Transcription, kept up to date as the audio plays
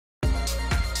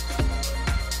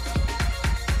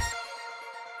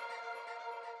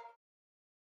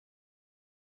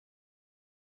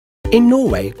In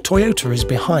Norway, Toyota is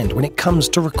behind when it comes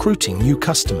to recruiting new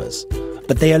customers,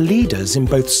 but they are leaders in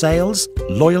both sales,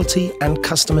 loyalty and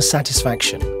customer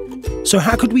satisfaction. So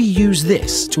how could we use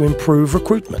this to improve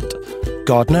recruitment?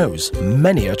 God knows,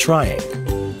 many are trying.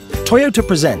 Toyota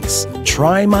presents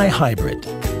Try My Hybrid.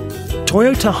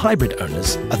 Toyota hybrid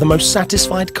owners are the most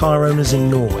satisfied car owners in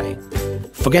Norway.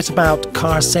 Forget about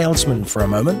car salesmen for a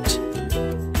moment.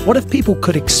 What if people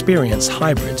could experience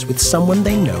hybrids with someone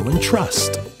they know and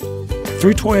trust?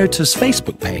 Through Toyota's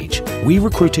Facebook page, we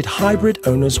recruited hybrid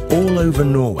owners all over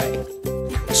Norway.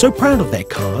 So proud of their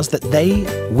cars that they,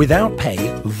 without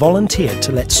pay, volunteered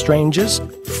to let strangers,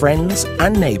 friends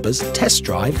and neighbours test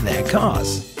drive their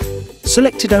cars.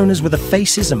 Selected owners were the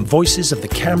faces and voices of the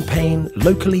campaign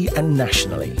locally and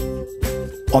nationally.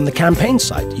 On the campaign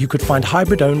site, you could find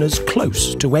hybrid owners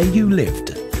close to where you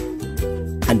lived.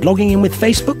 And logging in with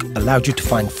Facebook allowed you to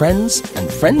find friends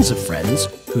and friends of friends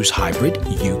whose hybrid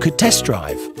you could test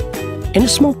drive. In a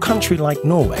small country like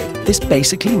Norway, this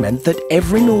basically meant that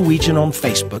every Norwegian on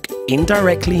Facebook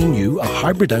indirectly knew a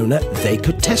hybrid owner they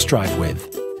could test drive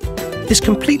with. This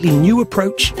completely new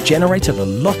approach generated a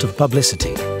lot of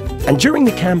publicity. And during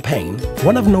the campaign,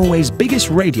 one of Norway's biggest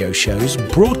radio shows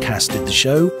broadcasted the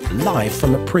show live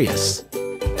from a Prius.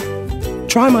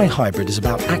 Try My Hybrid is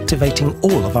about activating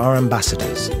all of our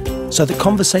ambassadors, so that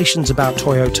conversations about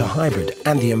Toyota Hybrid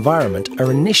and the environment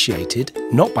are initiated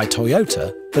not by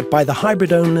Toyota, but by the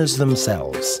hybrid owners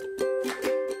themselves.